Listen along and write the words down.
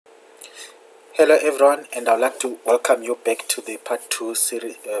Hello everyone, and I'd like to welcome you back to the part 2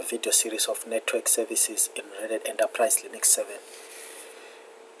 series, video series of network services in Redhat Enterprise Linux 7.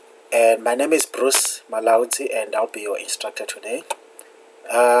 And my name is Bruce Malaudzi, and I'll be your instructor today.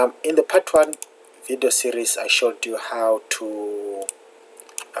 In the part 1 video series, I showed you how to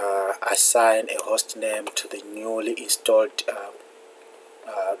assign a host name to the newly installed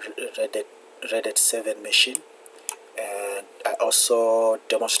Redhat 7 machine. And I also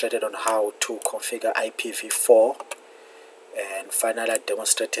demonstrated on how to configure IPv4, and finally I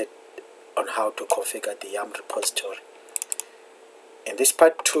demonstrated on how to configure the YAML repository. In this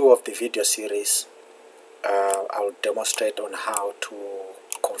part 2 of the video series, I'll demonstrate on how to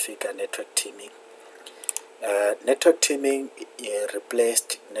configure network teaming. Network teaming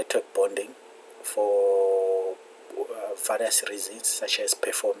replaced network bonding for various reasons such as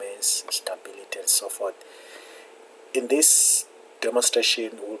performance, stability, and so forth. In this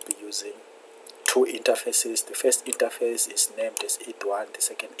demonstration, we'll be using two interfaces. The first interface is named as EX300-7, the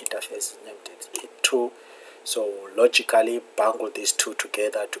second interface is named as EX300-7. So logically bungle these two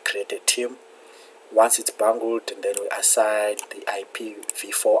together to create a team. Once it's bungled, and then we assign the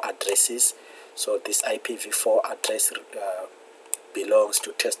IPv4 addresses. So this IPv4 address belongs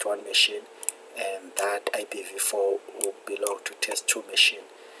to test1 machine, and that IPv4 will belong to test2 machine.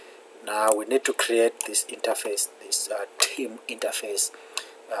 Now we need to create this interface, this team interface,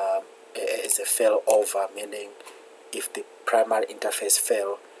 as a failover, meaning if the primary interface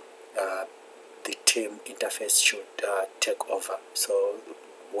fails, the team interface should take over. So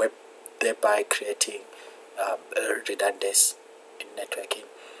we're thereby creating redundancy in networking.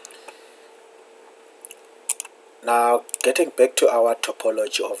 Now, getting back to our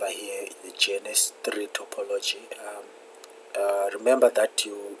topology over here, the GNS3 topology. Remember that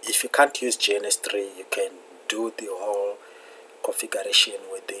if you can't use GNS3, you can do the whole configuration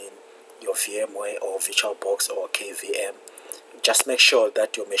within your VMware or VirtualBox or KVM. Just make sure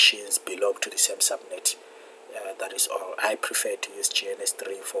that your machines belong to the same subnet. That is all. I prefer to use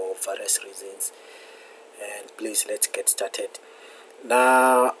GNS3 for various reasons. And please, let's get started.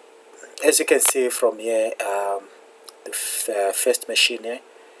 Now, as you can see from here, the first machine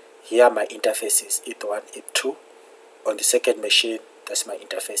here my interface is EX300, EX300. On the second machine, that's my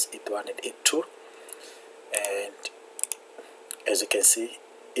interface EX300 and EX300. And as you can see,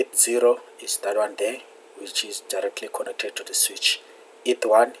 EX0 is that one there, which is directly connected to the switch.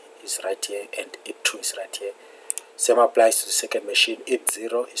 EX1 is right here, and EX2 is right here. Same applies to the second machine.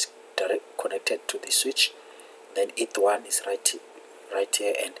 EX0 is direct connected to the switch. Then EX1 is right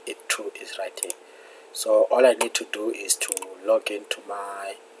here, and EX2 is right here. So all I need to do is to log into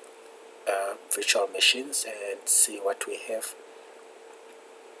my virtual machines and see what we have.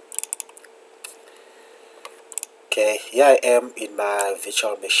 Okay, here I am in my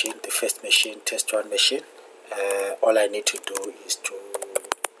virtual machine, the first machine, test1 machine. All I need to do is to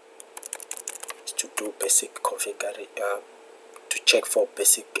do basic configuration, to check for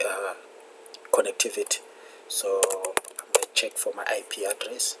basic connectivity. So I'm going to check for my IP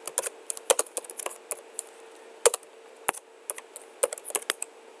address.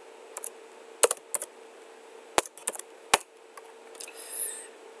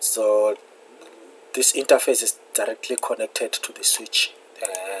 So this interface is directly connected to the switch,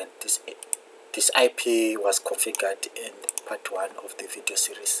 and this IP was configured in part 1 of the video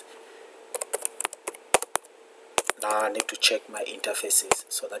series. Now I need to check my interfaces.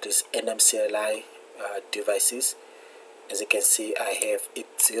 So that is NMCLI devices. As you can see, I have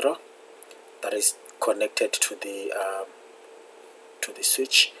EX0 that is connected to the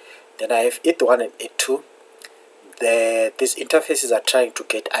switch. Then I have EX1 and EX2. These interfaces are trying to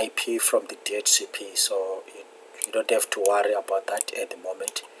get IP from the DHCP, so you don't have to worry about that at the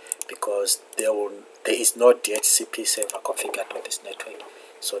moment, because there is no DHCP server configured on this network,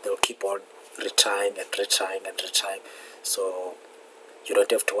 so they'll keep on retrying and retrying and retrying. So you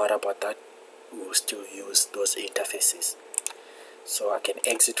don't have to worry about that. We will still use those interfaces. So I can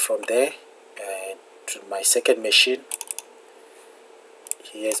exit from there and to my second machine.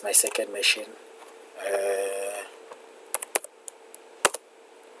 Here's my second machine.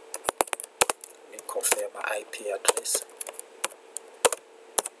 Confirm my IP address.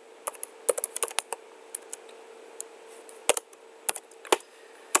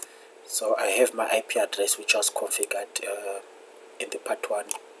 So I have my IP address, which was configured in the part 1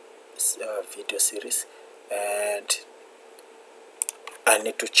 video series, and I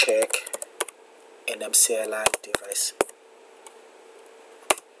need to check NMCLI device.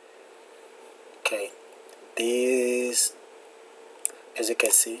 Okay, this, as you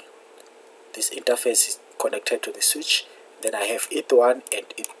can see, this interface is connected to the switch. Then I have EX1 and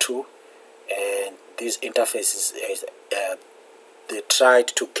EX2, these interfaces, they tried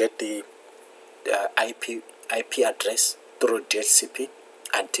to get the IP address through DHCP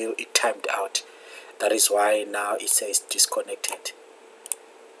until it timed out. That is why now it says disconnected.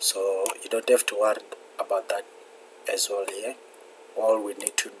 So you don't have to worry about that as well here. All we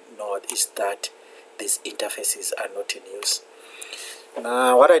need to know is that these interfaces are not in use.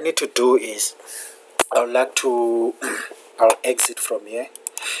 Now what I need to do is I'll exit from here,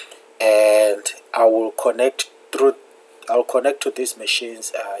 and I'll connect to these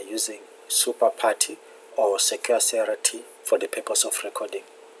machines using Super Party or Secure CRT for the purpose of recording.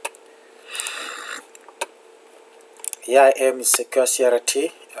 Here I am in Secure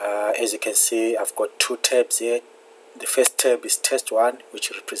CRT. As you can see, I've got two tabs here. The first tab is test 1,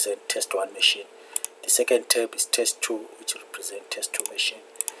 which represents test 1 machine. The second tab is test 2, which represents test 2 machine.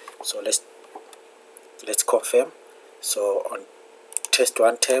 So let's confirm. So on test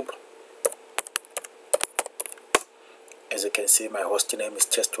 1 tab, as you can see, my host name is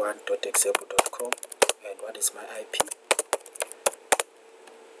test1.example.com, and what is my IP?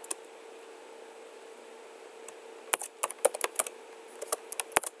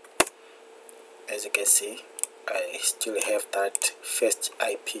 As you can see, I still have that first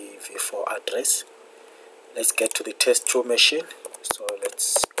IPv4 address. Let's get to the test 2 machine. So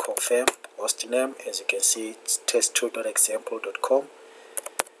let's confirm host name. As you can see, it's test2.example.com,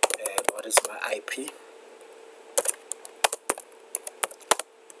 and what is my IP?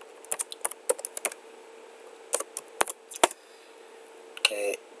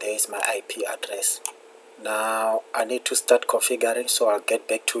 Okay, there is my IP address. Now I need to start configuring, so I'll get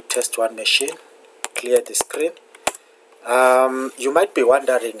back to test 1 machine, clear the screen. You might be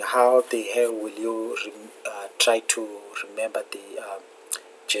wondering how the hell will you try to remember the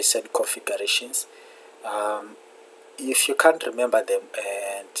JSON configurations. If you can't remember them,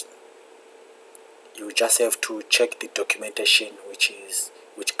 and you just have to check the documentation which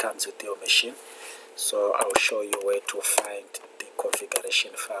comes with your machine. So I'll show you where to find the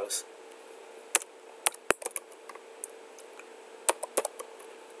configuration files.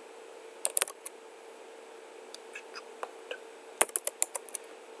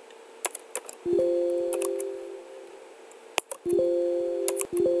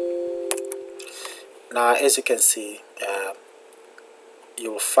 Now, as you can see,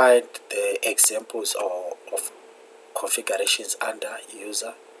 you'll find the examples of configurations under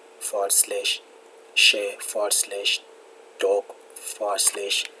user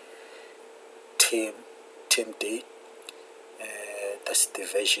 /share/doc/teamd. That's the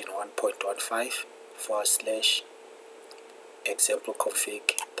version 1.15 /example config.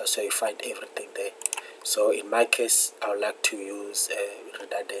 That's where you find everything there. So in my case, I would like to use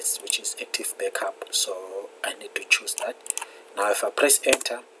redundancy, which is active backup, so I need to choose that. Now if I press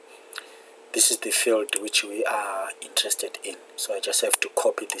enter, this is the field which we are interested in, so I just have to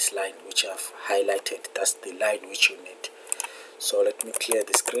copy this line which I've highlighted. That's the line which you need. So let me clear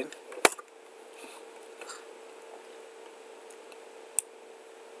the screen.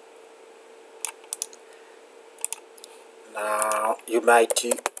 Now you might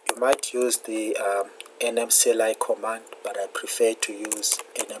use the nmcli command, but I prefer to use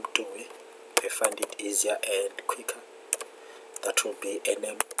nmdui. I find it easier and quicker. That will be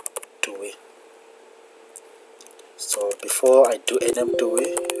nmdui. So before I do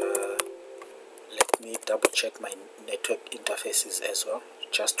nmdui, let me double check my network interfaces as well,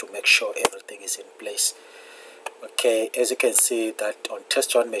 just to make sure everything is in place. Okay, as you can see that on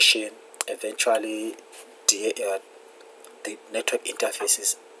test 1 machine, eventually the network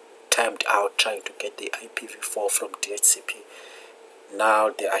interfaces timed out trying to get the IPv4 from DHCP. Now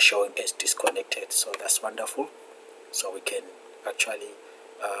they are showing as disconnected, so that's wonderful. So we can actually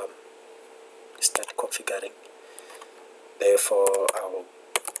start configuring. Therefore, I will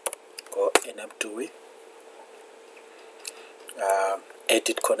go nmdui,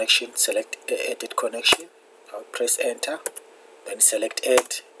 edit connection, select edit connection. I'll press enter, then select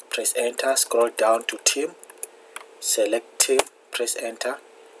add, press enter, scroll down to team, select team, press enter.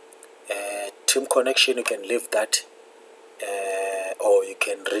 Team connection, you can leave that, or you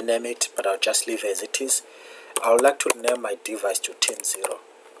can rename it, but I'll just leave as it is. I would like to name my device to team 0.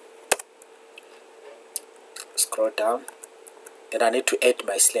 Scroll down, then I need to add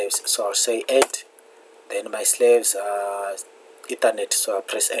my slaves, so I'll say add, then my slaves are Ethernet, so I'll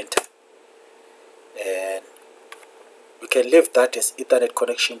press enter, and we can leave that as Ethernet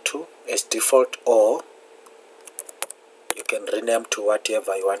connection 2 as default, or you can rename to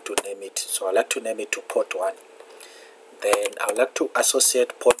whatever you want to name it. So I like to name it to port 1. Then I would like to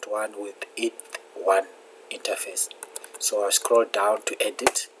associate port 1 with ETH1 interface. So I scroll down to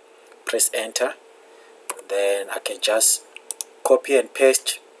edit, press enter, Then I can just copy and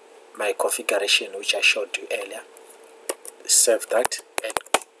paste my configuration which I showed you earlier. Save that and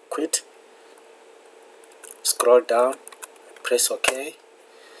quit. Scroll down, press OK.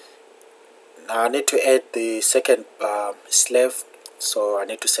 Now I need to add the second slave, so I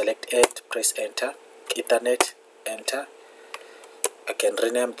need to select add, press enter, Ethernet, enter. I can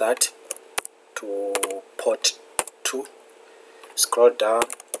rename that to Part-2. Scroll down,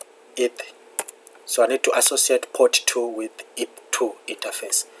 ETH. So I need to associate Part-2 with ETH2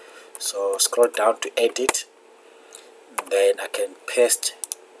 interface. So scroll down to edit, then I can paste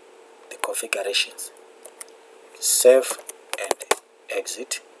the configurations. Save and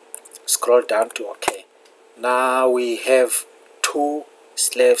exit. Scroll down to OK. Now we have 2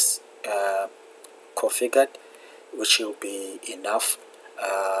 slaves configured, which will be enough.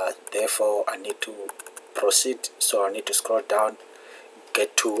 Therefore I need to proceed, so I need to scroll down,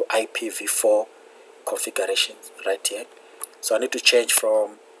 get to IPv4 configurations right here. So I need to change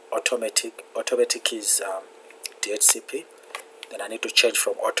from automatic is DHCP, then I need to change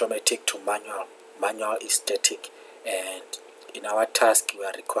from automatic to manual is static, and in our task we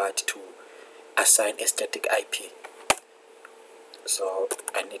are required to assign a static IP. So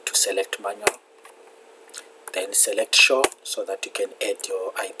I need to select manual, then select show so that you can add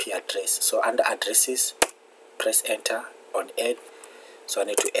your IP address. So under addresses, press enter on add. So I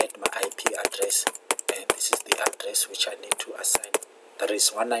need to add my IP address, and this is the address which I need to assign. That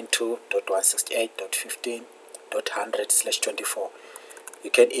is 192.168.15.100/24. You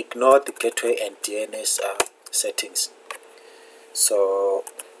can ignore the gateway and DNS settings. So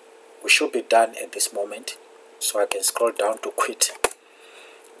we should be done at this moment. So I can scroll down to quit.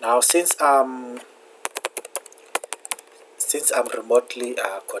 Now since I'm remotely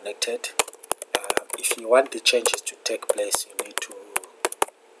connected, if you want the changes to take place, you need to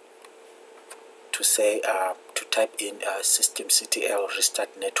say to type in systemctl restart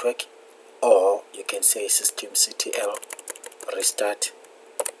network, or you can say systemctl restart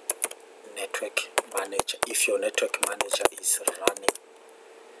network manager if your network manager is running.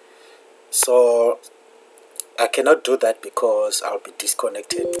 So I cannot do that because I'll be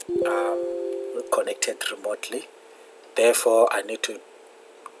disconnected, connected remotely. Therefore I need to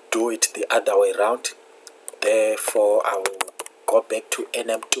do it the other way around. Therefore I will go back to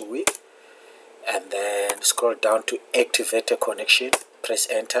NM2 and then scroll down to activate a connection, press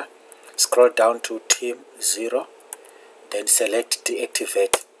enter, scroll down to team 0, then select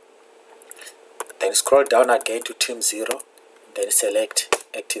deactivate, then scroll down again to team 0, then select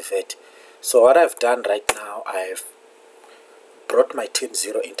activate. So what I've done right now, I've brought my team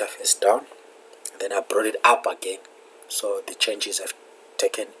 0 interface down, then I brought it up again, so the changes have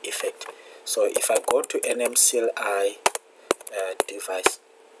taken effect. So if I go to NMCLI device,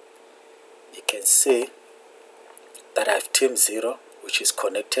 you can see that I have team 0 which is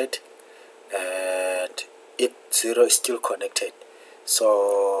connected, and ETH0 is still connected.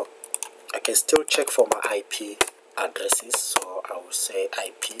 So I can still check for my IP addresses, so I will say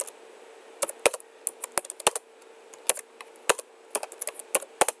IP.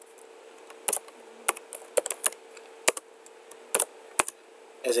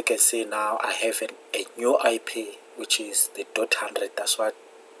 As you can see now, I have a new IP which is the .100. That's what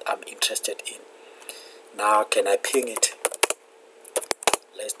I'm interested in. Now can I ping it?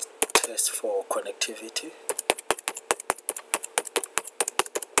 Let's test for connectivity.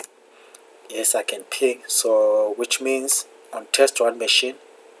 Yes, I can ping. So which means on test 1 machine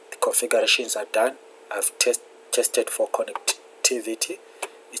the configurations are done. I've tested for connectivity,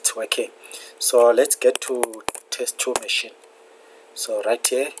 it's working. So let's get to test 2 machine. So right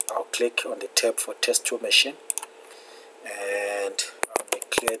here I'll click on the tab for test 2 machine and I'll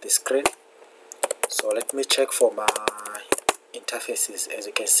clear the screen. So let me check for my interfaces. As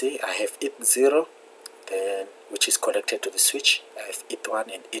you can see, I have ETH0, then which is connected to the switch. I have ETH1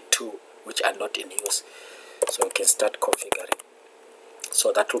 and ETH2 which are not in use. So we can start configuring.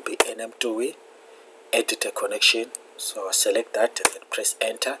 So that will be NM2 edit a connection. So select that and then press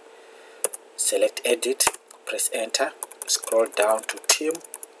enter. Select edit, press enter. Scroll down to team,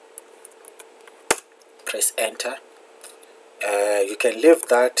 press enter. You can leave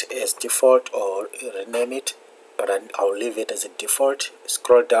that as default or rename it, but I'll leave it as a default.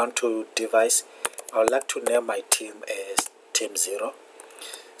 Scroll down to device. I would like to name my team as team 0.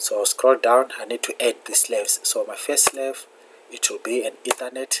 So scroll down, I need to add the slaves. So my first slave, it will be an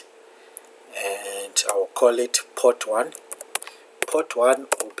Ethernet, and I will call it Part-1. Part-1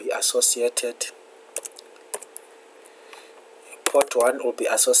 will be associated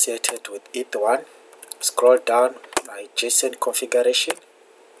with ETH1. Scroll down, my JSON configuration,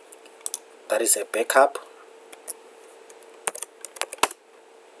 that is a backup.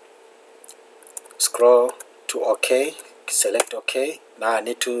 scroll to OK, select OK. Now I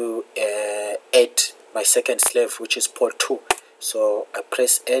need to add my second slave, which is port 2. So I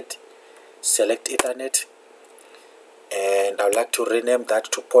press add, select Ethernet, and I would like to rename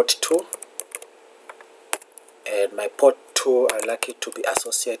that to port 2. And my port 2, I like it to be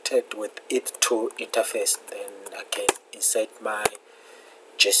associated with EX300 interface. Then I can insert my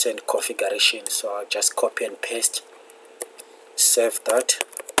JSON configuration. So I'll just copy and paste, save that,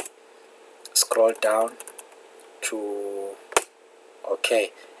 scroll down to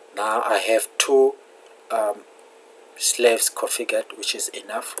OK. Now I have two slaves configured, which is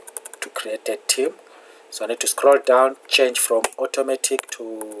enough to create a team. So I need to scroll down, change from automatic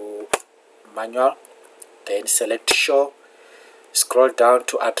to manual, then select show, scroll down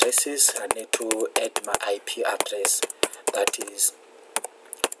to addresses. I need to add my IP address, that is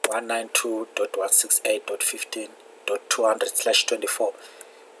 192.168.15.200/24.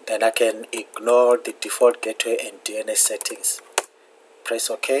 Then I can ignore the default gateway and DNS settings. Press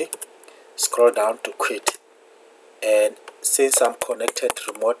OK, scroll down to quit. And since I'm connected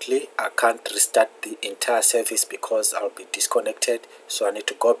remotely, I can't restart the entire service because I'll be disconnected. So I need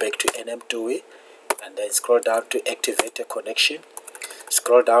to go back to NMDUI and then scroll down to activate a connection.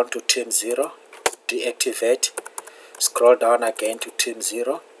 Scroll down to team 0, deactivate. Scroll down again to team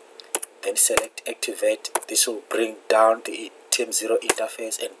 0, then select activate. This will bring down the team 0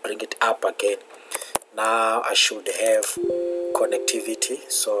 interface and bring it up again. Now I should have connectivity.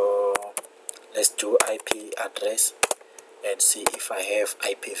 So let's do IP address and see if I have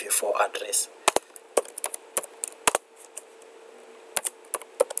IPv4 address.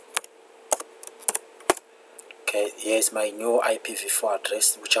 Okay, here's my new IPv4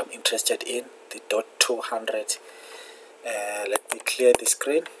 address which I'm interested in, the .200. Let me clear the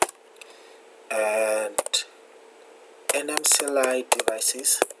screen. And NMCLI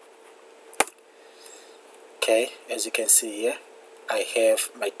devices. Okay, as you can see here, I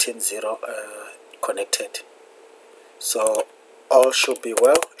have my team 0 connected. So all should be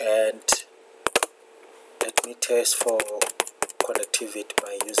well, and let me test for connectivity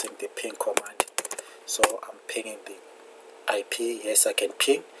by using the ping command. So I'm pinging the IP. Yes, I can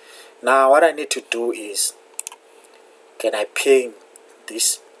ping. Now what I need to do is, can I ping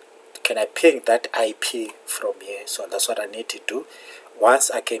this? Can I ping that IP from here? So that's what I need to do. Once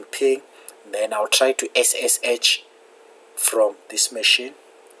I can ping, then I'll try to SSH from this machine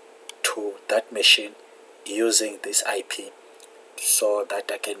to that machine using this IP, so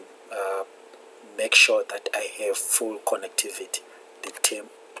that I can make sure that I have full connectivity. The team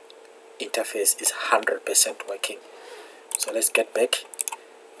interface is 100% working. So let's get back.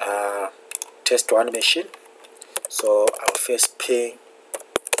 Test one machine. So I'll first ping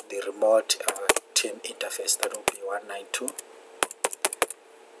the remote team interface. That will be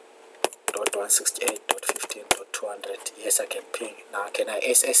 192.168.15.200. Yes, I can ping. Now can I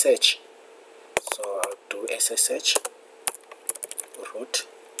SSH? So I'll do SSH root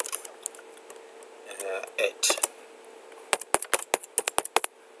at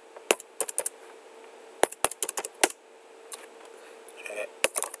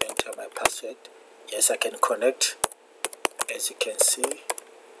enter my password. Yes, I can connect. As you can see,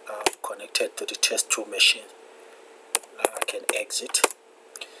 I'm connected to the test 2 machine. Now I can exit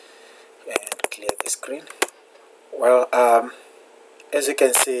and clear the screen. Well, as you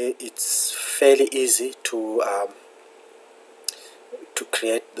can see, it's fairly easy to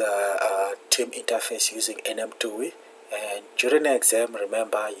create the team interface using NMDUI. And during the exam,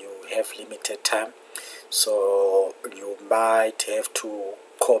 remember, you have limited time, so you might have to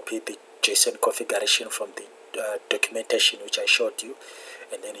copy the JSON configuration from the documentation which I showed you,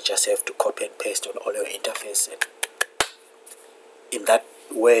 and then you just have to copy and paste on all your interface, and in that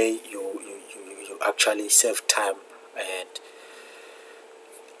way you actually save time. And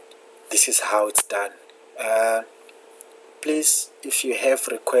this is how it's done. Please, if you have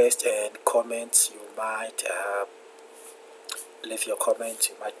requests and comments, you might leave your comments,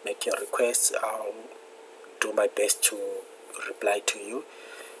 you might make your requests. I'll do my best to reply to you.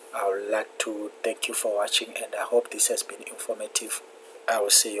 I would like to thank you for watching, and I hope this has been informative. I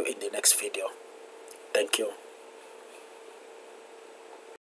will see you in the next video. Thank you.